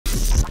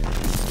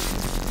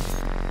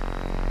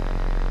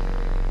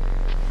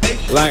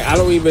Like, I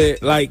don't even,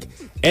 like,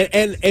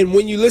 and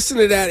when you listen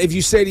to that, if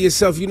you say to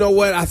yourself, you know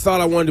what, I thought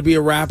I wanted to be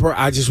a rapper,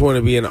 I just want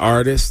to be an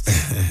artist,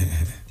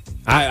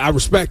 I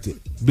respect it.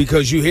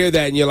 Because you hear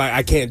that and you're like,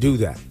 I can't do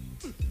that.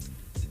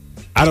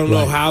 I don't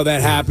know how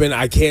that happened.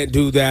 I can't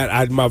do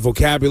that. My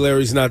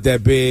vocabulary's not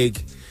that big.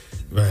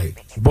 Right.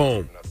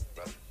 Boom.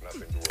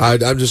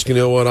 I'm just, you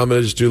know what, I'm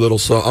going to just do a little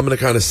song. I'm going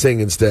to kind of sing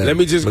instead. Let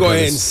me just go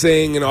ahead and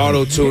sing and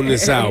auto-tune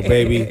this out,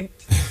 baby.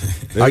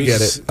 I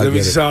get it. Let me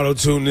just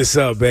auto-tune this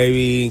up,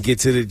 baby,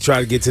 and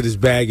try to get to this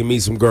bag and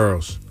meet some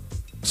girls.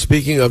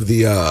 Speaking of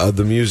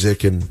the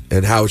music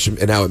and how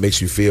it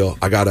makes you feel,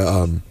 I got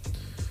a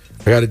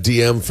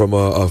DM from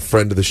a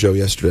friend of the show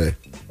yesterday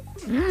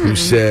who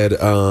said,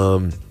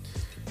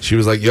 she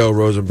was like, yo,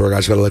 Rosenberg, I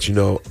just got to let you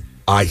know,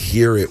 I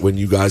hear it when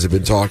you guys have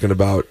been talking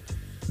about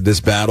this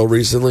battle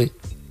recently.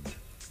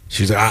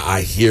 She's like,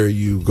 I hear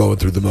you going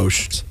through the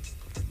motions.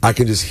 I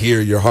can just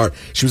hear your heart.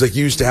 She was like,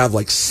 you used to have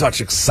like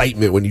such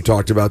excitement when you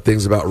talked about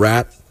things about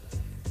rap.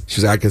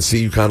 She's like, I can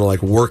see you kind of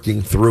like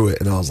working through it.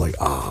 And I was like,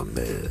 oh,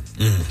 man,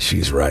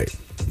 she's right.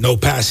 No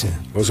passion.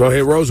 So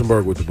hit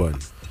Rosenberg with the button.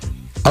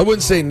 I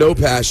wouldn't say no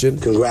passion.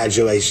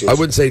 Congratulations. I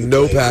wouldn't say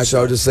no passion.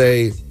 I would just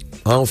say,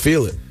 I don't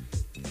feel it.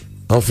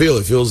 I don't feel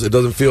it. It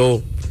doesn't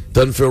feel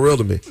real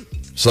to me.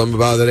 Something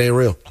about it that ain't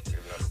real.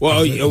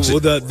 Well,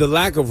 the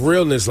lack of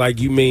realness, like,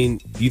 you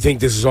think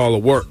this is all a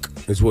work,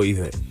 is what you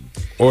think?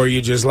 Or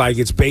you're just like,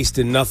 it's based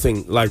in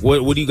nothing? Like, what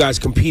are you guys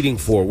competing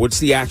for? What's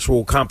the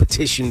actual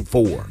competition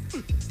for?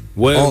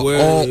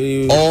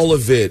 All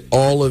of it.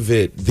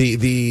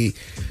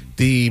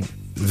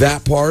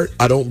 That part,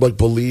 I don't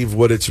believe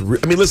what it's. I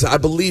mean, listen, I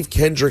believe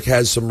Kendrick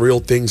has some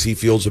real things he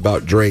feels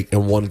about Drake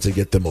and wanted to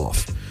get them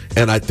off.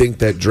 And I think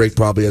that Drake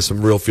probably has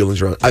some real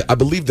feelings around. I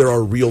believe there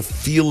are real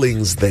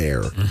feelings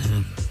there.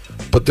 Mm-hmm.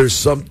 But there's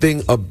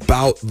something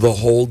about the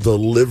whole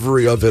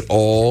delivery of it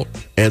all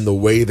and the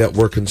way that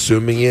we're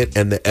consuming it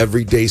and the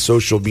everyday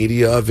social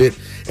media of it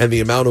and the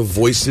amount of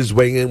voices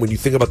weighing in. When you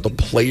think about the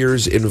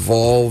players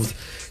involved,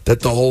 that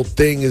the whole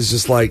thing is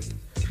just like,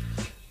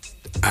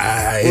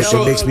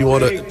 it makes me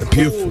want to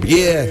puke.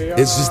 Yeah,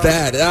 it's just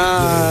that.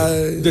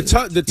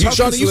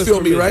 You feel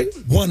me, right?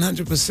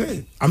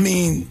 100%. I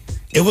mean,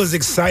 it was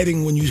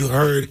exciting when you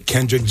heard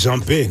Kendrick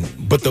jump in,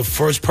 but the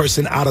first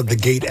person out of the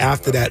gate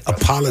after that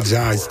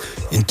apologized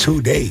in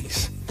 2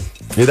 days.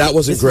 Yeah, that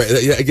wasn't great.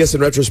 I guess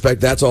in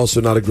retrospect, that's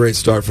also not a great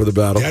start for the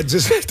battle.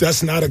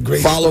 That's not a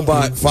great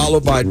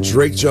followed by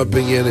Drake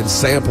jumping in and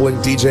sampling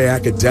DJ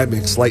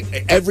Academics.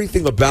 Like,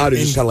 everything about it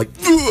is kind of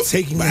like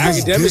taking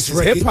Academics is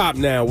hip hop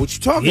now. What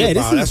you talking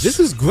about? This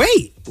is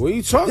great. What are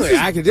you talking about?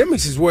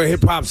 Academics is where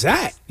hip hop's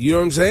at. You know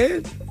what I'm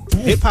saying?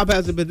 Hip hop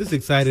hasn't been this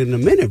excited in a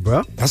minute,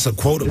 bro. That's a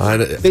quote.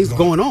 Things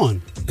going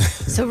on.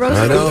 So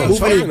Rosenberg is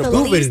the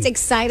least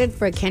excited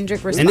for a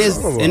Kendrick response.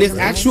 And there's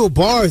actual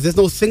bars. There's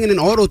no singing and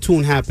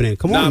auto-tune happening.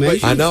 Come on, man.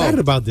 You're excited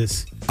about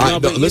this.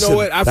 Listen, you know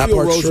what? I feel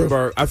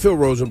Rosenberg. I feel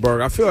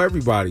Rosenberg. I feel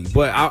everybody.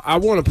 But I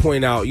want to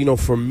point out,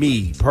 for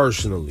me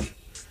personally,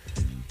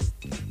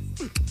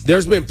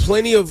 there's been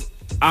plenty of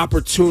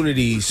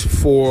opportunities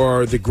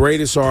for the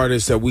greatest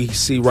artists that we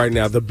see right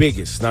now, the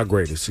biggest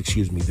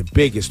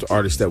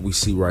artist that we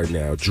see right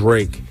now,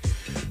 Drake,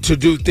 to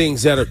do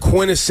things that are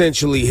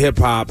quintessentially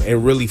hip-hop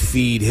and really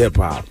feed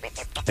hip-hop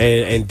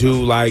and do,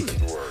 like,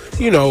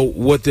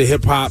 what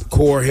the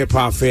core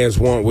hip-hop fans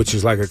want, which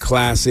is like a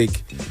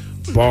classic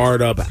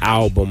barred up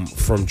album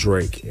from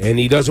Drake. And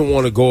he doesn't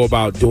want to go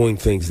about doing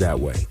things that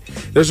way.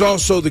 There's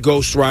also the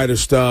ghostwriter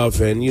stuff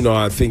and,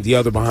 I think the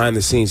other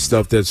behind-the-scenes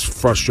stuff that's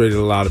frustrated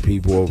a lot of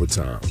people over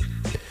time.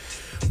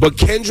 But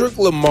Kendrick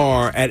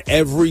Lamar, at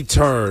every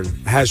turn,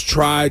 has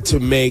tried to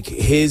make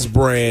his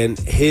brand,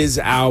 his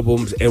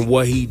albums, and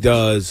what he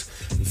does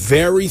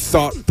very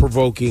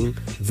thought-provoking,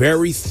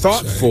 very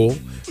thoughtful,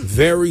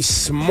 very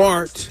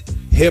smart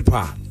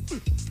hip-hop.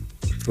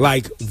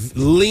 Like,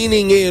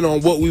 leaning in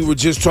on what we were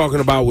just talking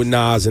about with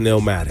Nas and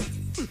Illmatic.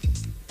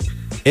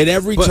 At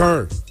every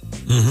turn.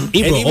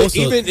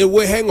 Mm-hmm.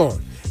 Hang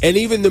on. And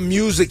even the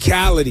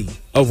musicality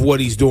of what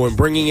he's doing,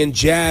 bringing in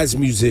jazz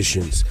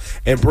musicians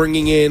and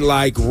bringing in,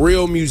 like,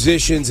 real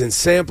musicians and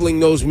sampling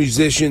those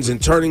musicians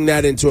and turning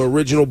that into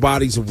original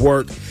bodies of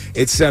work,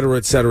 et cetera,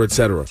 et cetera, et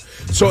cetera.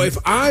 So if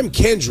I'm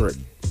Kendrick,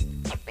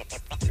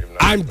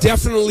 I'm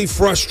definitely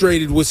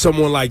frustrated with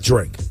someone like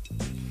Drake.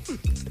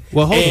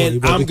 Well,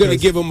 I'm going to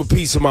give him a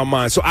piece of my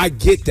mind. So I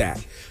get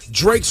that.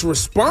 Drake's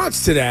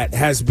response to that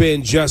has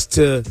been just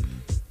to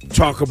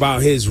talk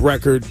about his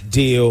record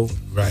deal,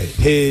 right?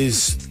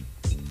 His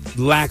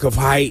lack of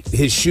height,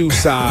 his shoe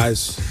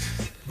size,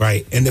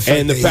 right? And the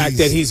fact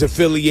that he's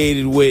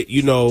affiliated with,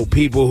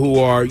 people who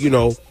are,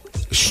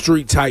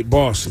 street type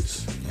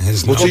bosses.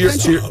 Go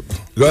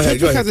ahead.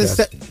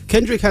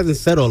 Kendrick hasn't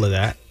said all of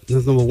that.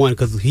 That's number one,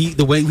 because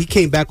the way he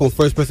came back on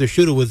First Person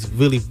Shooter was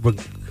really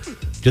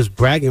just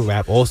bragging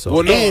rap also.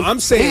 Well, no, I'm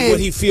saying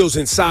what he feels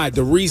inside.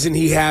 The reason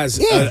he has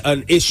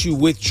an issue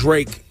with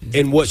Drake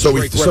and what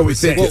Drake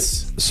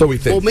represents. So we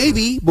think. Well,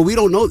 maybe, but we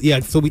don't know. Yeah,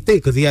 so we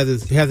think, because he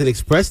hasn't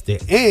expressed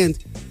it. And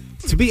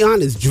to be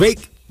honest,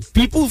 Drake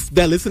people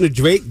that listen to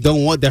Drake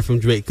don't want that from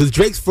Drake because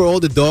Drake's For All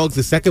the Dogs.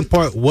 The second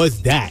part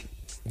was that.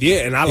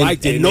 Yeah, and I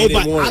liked it. And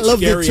nobody, I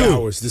loved it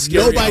too. The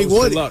Scary nobody Hours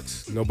wanted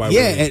Deluxe. Nobody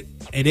wanted it.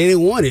 And they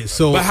didn't want it.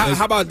 So, but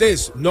how about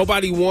this?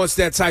 Nobody wants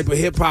that type of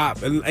hip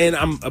hop. And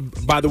I'm,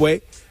 by the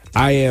way,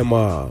 I am.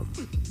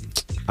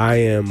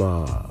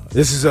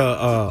 This is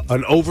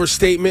an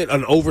overstatement,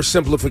 an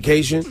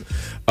oversimplification.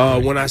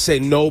 When I say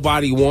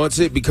nobody wants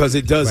it, because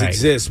it does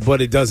exist,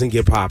 but it doesn't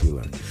get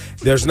popular.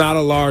 There's not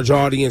a large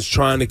audience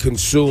trying to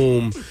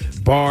consume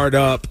barred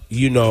up,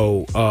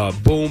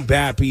 boom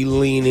bappy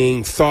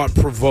leaning, thought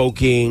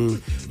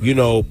provoking,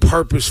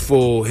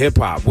 purposeful hip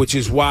hop, which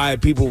is why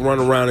people run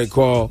around and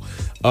call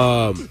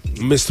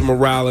Mr.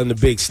 Morale and the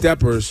Big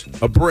Steppers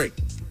a brick.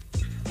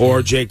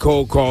 Or J.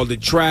 Cole called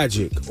it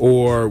tragic,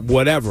 or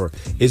whatever,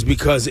 is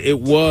because it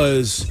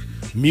was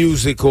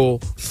musical,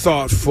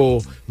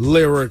 thoughtful,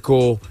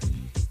 lyrical,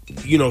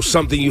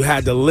 something you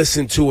had to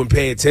listen to and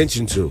pay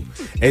attention to.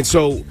 And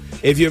so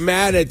if you're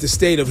mad at the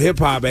state of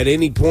hip-hop at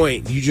any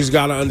point, you just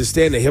got to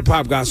understand that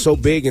hip-hop got so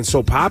big and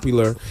so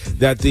popular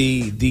that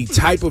the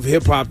type of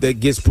hip-hop that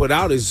gets put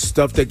out is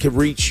stuff that can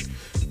reach,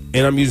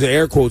 and I'm using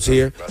air quotes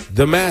here,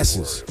 the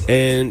masses.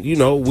 And,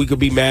 we could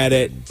be mad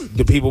at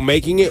the people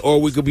making it,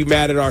 or we could be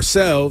mad at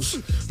ourselves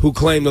who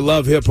claim to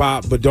love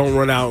hip-hop but don't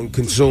run out and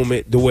consume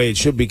it the way it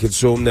should be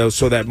consumed,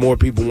 so that more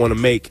people want to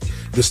make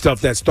the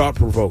stuff that's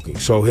thought-provoking.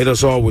 So hit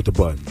us all with the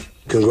button.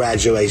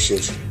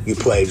 Congratulations. You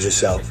played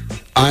yourself.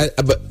 None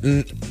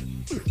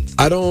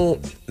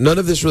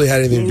of this really had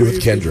anything to do with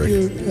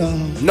Kendrick.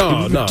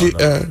 No.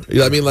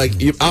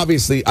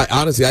 Honestly,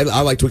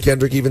 I liked what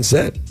Kendrick even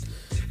said.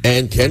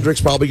 And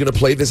Kendrick's probably going to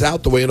play this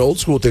out the way an old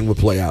school thing would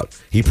play out.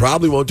 He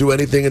probably won't do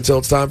anything until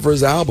it's time for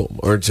his album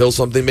or until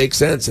something makes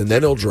sense, and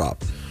then he'll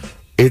drop.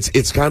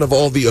 It's kind of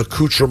all the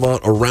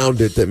accoutrement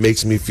around it that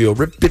makes me feel all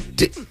the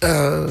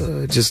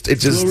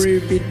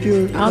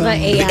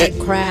AI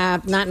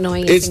crap, not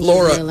knowing if it's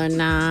real or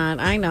not.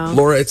 I know,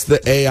 Laura. It's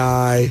the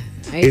AI.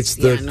 It's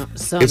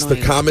the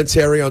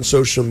commentary on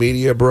social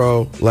media,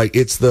 bro. Like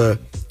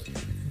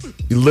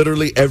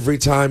literally every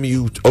time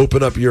you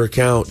open up your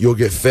account, you'll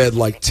get fed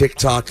like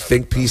TikTok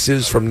think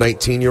pieces from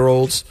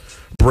 19-year-olds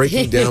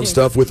breaking down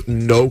stuff with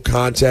no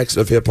context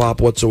of hip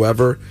hop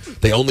whatsoever.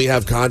 They only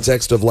have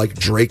context of like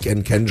Drake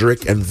and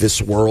Kendrick and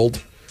this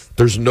world.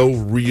 There's no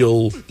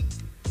real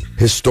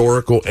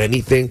historical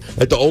anything.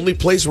 Like the only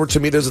place where to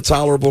me there's a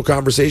tolerable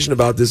conversation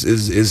about this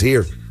is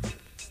here.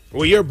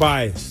 Well, you're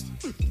biased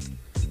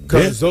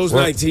because those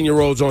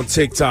 19-year-olds on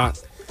TikTok,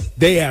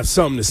 they have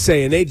something to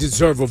say, and they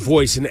deserve a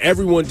voice, and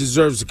everyone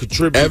deserves to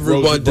contribute.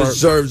 Everyone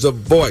deserves a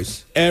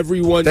voice.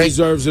 Everyone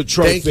deserves a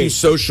trophy. Thank you,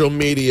 social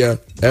media.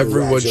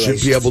 Everyone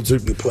should be able to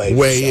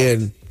weigh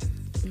in.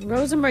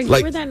 Rosenberg,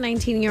 you were that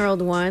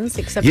 19-year-old once,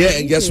 except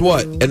and guess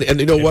what? And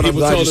you know what? I'm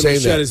glad you're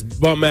saying that. Shut his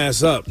bum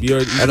ass up.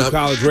 You're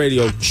college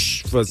radio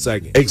for a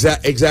second.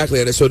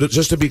 Exactly. And so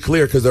just to be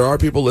clear, because there are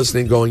people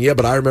listening going, yeah,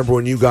 but I remember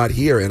when you got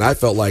here, and I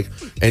felt like,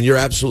 and you're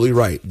absolutely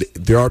right.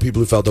 There are people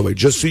who felt that way.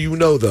 Just so you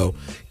know, though,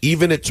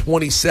 even at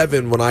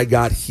 27 when I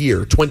got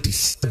here,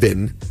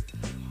 27.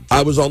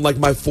 I was on like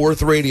my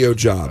fourth radio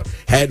job,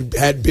 had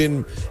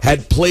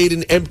played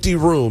in empty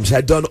rooms,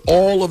 had done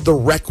all of the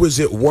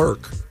requisite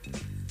work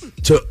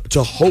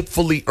to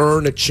hopefully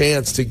earn a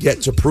chance to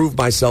get to prove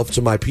myself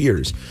to my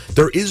peers.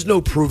 There is no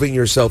proving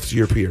yourself to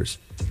your peers.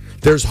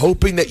 There's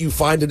hoping that you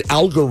find an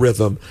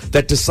algorithm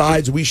that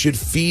decides we should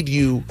feed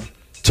you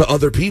to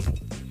other people.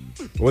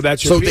 Well,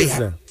 that's your peers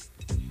now.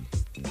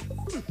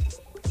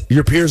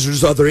 Your peers are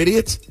just other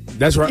idiots?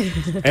 That's right.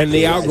 And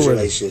the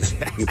algorithm.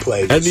 You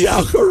played. And the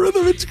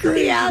algorithm, it's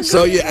great.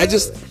 So yeah,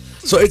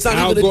 so it's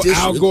not even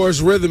addition. Al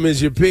Gore's rhythm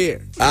is your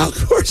peer. Al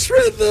Gore's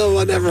rhythm.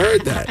 I never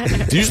heard that.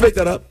 Did you just make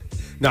that up?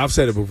 No, I've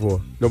said it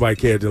before. Nobody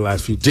cared the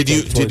last few. Did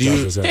you?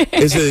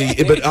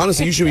 But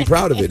honestly, you should be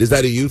proud of it. Is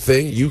that a you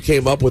thing? You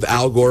came up with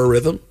Al Gore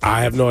rhythm?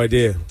 I have no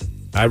idea.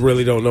 I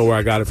really don't know where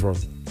I got it from.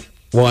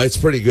 Well, it's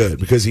pretty good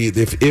because if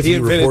he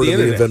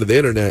reportedly invented the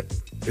internet,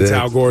 it's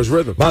Al Gore's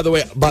rhythm. By the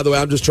way,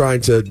 I'm just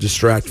trying to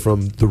distract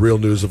from the real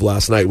news of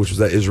last night, which was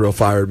that Israel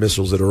fired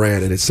missiles at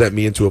Iran, and it sent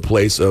me into a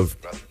place of.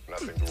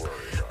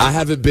 I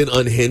haven't been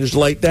unhinged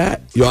like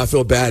that. I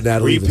feel bad.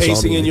 Natalie, were you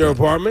pacing in your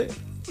apartment?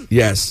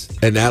 Yes,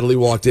 and Natalie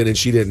walked in and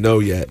she didn't know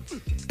yet.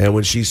 And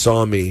when she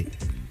saw me,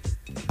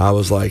 I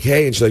was like,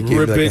 "Hey," and she gave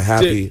me like a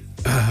happy.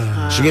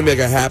 She gave me like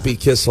a happy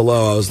kiss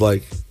hello. I was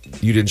like,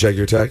 "You didn't check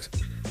your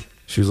text?"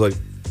 She was like,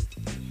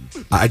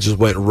 "I just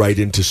went right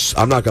into."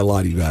 I'm not gonna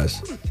lie to you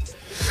guys.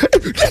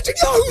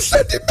 Netanyahu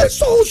sending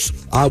missiles.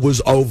 I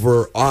was,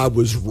 bruh.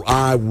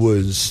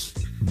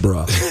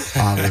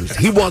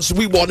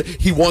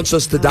 He wants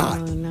us to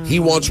die. No. He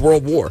wants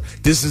world war.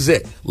 This is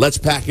it. Let's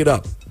pack it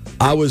up.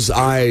 I was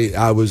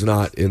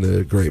not in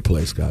a great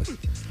place, guys.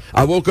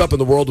 I woke up and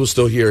the world was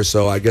still here,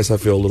 so I guess I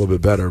feel a little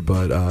bit better.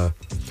 But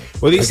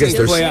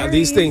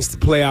these things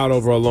play out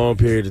over a long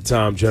period of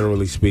time,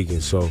 generally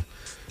speaking. So,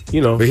 but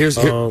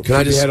can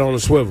I just head on a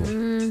swivel?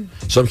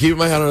 So I'm keeping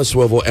my head on a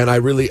swivel, and I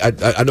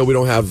know we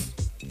don't have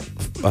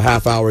a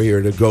half hour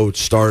here to go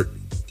start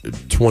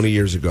 20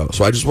 years ago.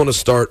 So I just want to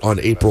start on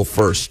April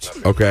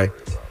 1st, okay?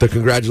 The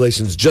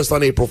congratulations just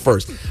on April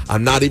 1st.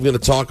 I'm not even going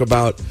to talk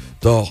about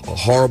the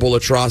horrible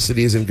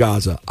atrocities in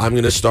Gaza. I'm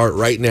going to start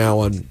right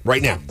now.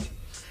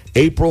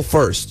 April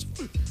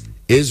 1st,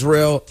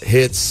 Israel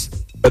hits,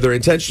 whether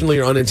intentionally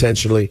or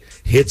unintentionally,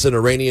 hits an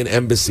Iranian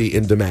embassy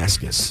in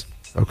Damascus,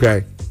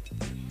 okay?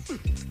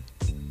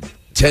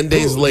 10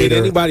 days later. Did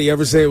anybody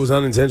ever say it was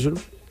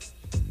unintentional?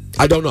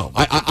 I don't know.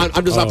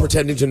 I'm just not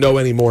pretending to know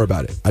any more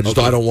about it. I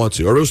don't want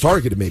to. Or it was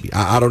targeted, maybe.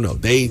 I don't know.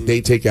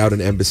 They take out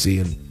an embassy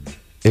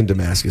in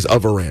Damascus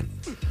of Iran.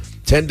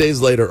 10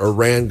 days later,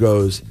 Iran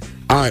goes,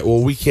 all right,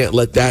 well, we can't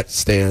let that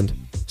stand.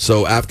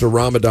 So after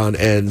Ramadan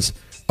ends,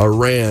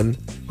 Iran,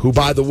 who,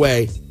 by the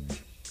way,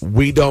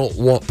 we don't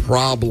want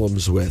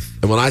problems with.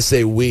 And when I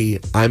say we,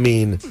 I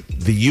mean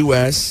the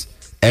U.S.,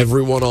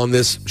 everyone on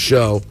this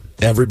show,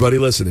 everybody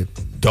listening,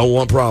 don't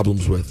want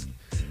problems with.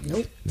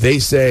 Nope. They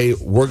say,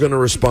 we're going to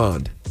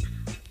respond.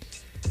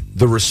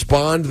 The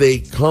respond they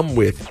come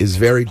with is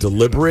very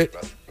deliberate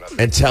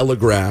and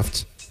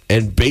telegraphed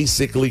and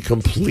basically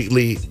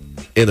completely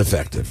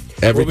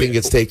ineffective. Everything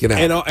gets taken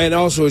out. And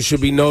also it should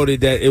be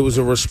noted that it was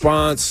a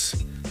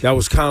response that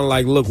was kind of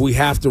like, look, we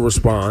have to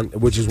respond,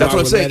 which is why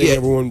we're letting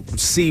everyone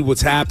see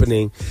what's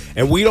happening.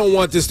 And we don't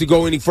want this to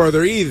go any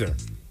further either.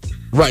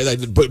 Right,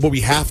 but we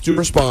have to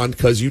respond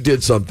because you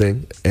did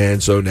something,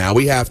 and so now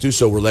we have to.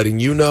 So we're letting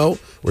you know.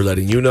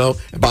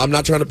 But I'm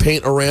not trying to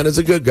paint Iran as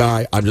a good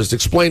guy. I'm just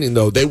explaining,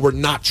 though, they were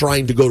not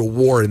trying to go to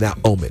war in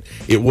that moment.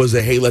 It was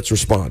a, hey, let's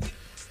respond.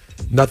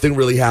 Nothing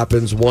really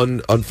happens.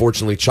 One,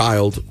 unfortunately,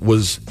 child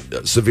was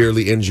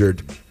severely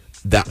injured.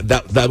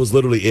 That was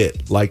literally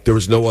it. Like, there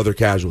was no other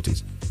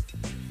casualties.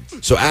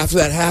 So after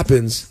that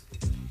happens,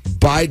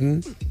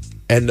 Biden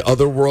and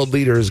other world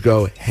leaders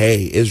go,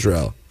 hey,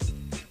 Israel,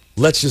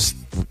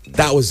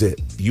 that was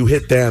it. You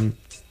hit them,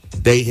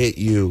 they hit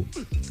you.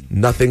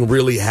 Nothing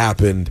really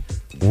happened.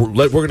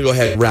 We're going to go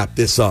ahead and wrap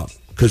this up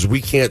because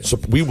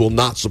we will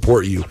not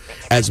support you.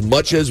 As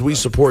much as we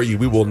support you,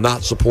 we will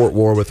not support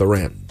war with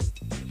Iran.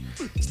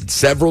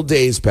 Several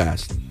days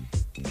passed,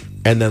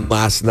 and then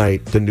last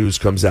night the news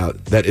comes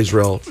out that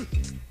Israel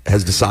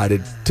has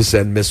decided to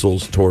send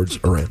missiles towards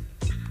Iran.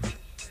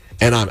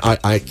 And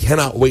I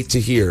cannot wait to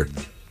hear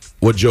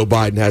what Joe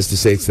Biden has to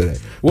say today.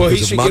 Well, because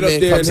he should if my get up man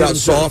there comes and out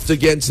soft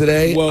again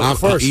today,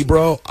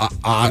 Ebro,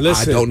 I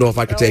don't know if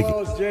I can take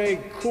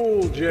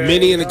it.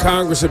 Many in the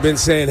Congress have been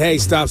saying, hey,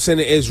 stop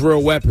sending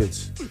Israel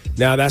weapons.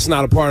 Now, that's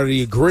not a part of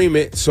the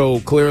agreement, so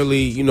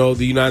clearly,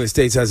 the United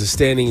States has a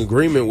standing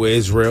agreement with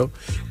Israel.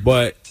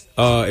 But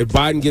if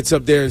Biden gets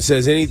up there and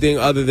says anything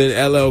other than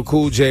LL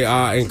Cool J,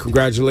 and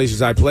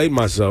congratulations, I played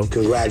myself.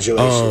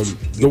 Congratulations.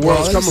 The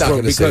world's coming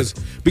from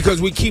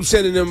because we keep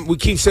sending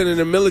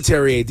them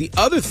military aid. The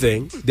other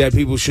thing that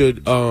people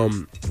should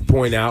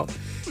point out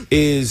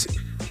is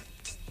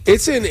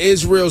it's in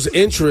Israel's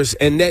interest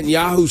and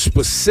Netanyahu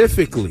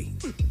specifically,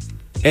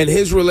 and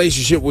his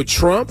relationship with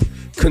Trump,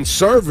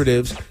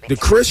 conservatives, the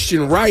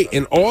Christian right,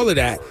 and all of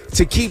that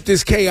to keep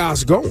this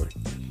chaos going.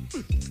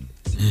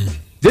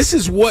 This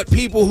is what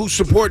people who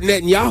support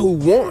Netanyahu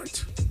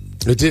want.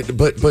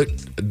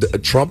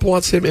 But Trump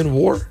wants him in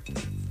war?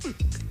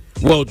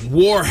 Well,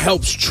 war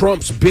helps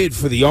Trump's bid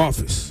for the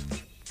office.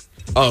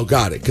 Oh,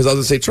 got it. Because I was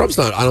going to say, Trump's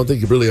not, I don't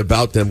think really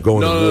about them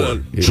going to war.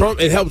 No. Yeah.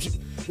 Trump, it helps.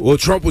 Well,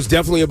 Trump was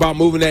definitely about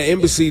moving that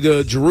embassy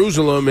to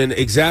Jerusalem and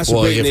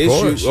exacerbating the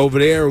issue over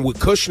there and with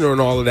Kushner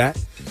and all of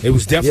that. It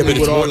was definitely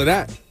with all of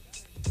that.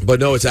 But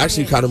no, it's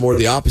actually kind of more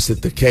the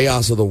opposite. The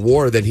chaos of the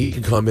war, then he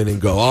can come in and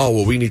go, oh,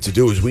 what we need to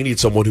do is we need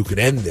someone who can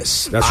end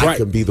this. That's right. I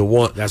can be the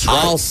one. That's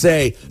right. I'll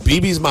say,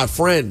 Bibi's my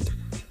friend.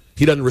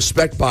 He doesn't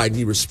respect Biden.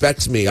 He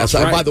respects me. I'll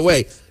say, by the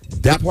way,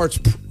 that part's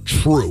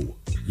true.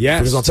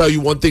 Yes. Because I'll tell you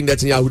one thing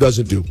Netanyahu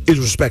doesn't do is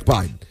respect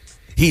Biden.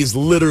 He is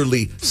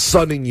literally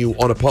sunning you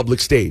on a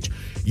public stage.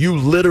 You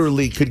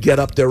literally could get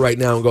up there right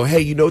now and go, hey,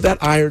 you know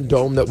that Iron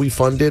Dome that we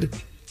funded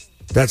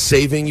that's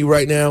saving you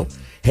right now?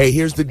 Hey,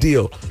 here's the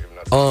deal.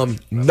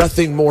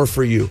 Nothing more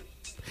for you.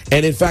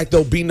 And in fact,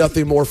 there'll be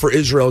nothing more for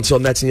Israel until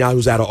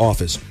Netanyahu's out of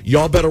office.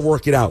 Y'all better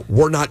work it out.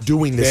 We're not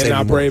doing this anymore.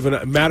 They're not brave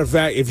enough. Matter of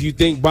fact, if you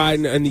think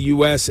Biden and the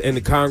U.S. and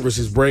the Congress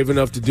is brave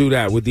enough to do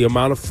that with the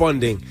amount of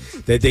funding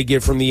that they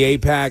get from the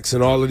AIPACs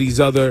and all of these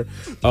other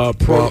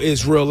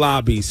pro-Israel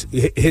lobbies,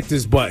 hit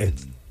this button.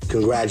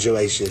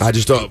 Congratulations. I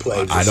just don't.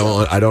 I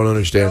don't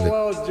understand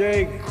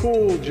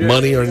it.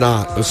 Money or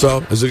not? So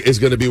is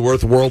going to be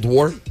worth world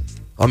war?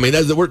 I mean,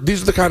 these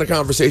are the kind of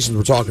conversations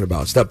we're talking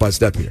about, step by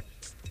step here.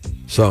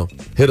 So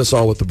hit us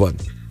all with the button.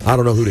 I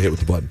don't know who to hit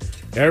with the button.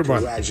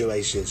 Everybody.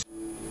 Congratulations.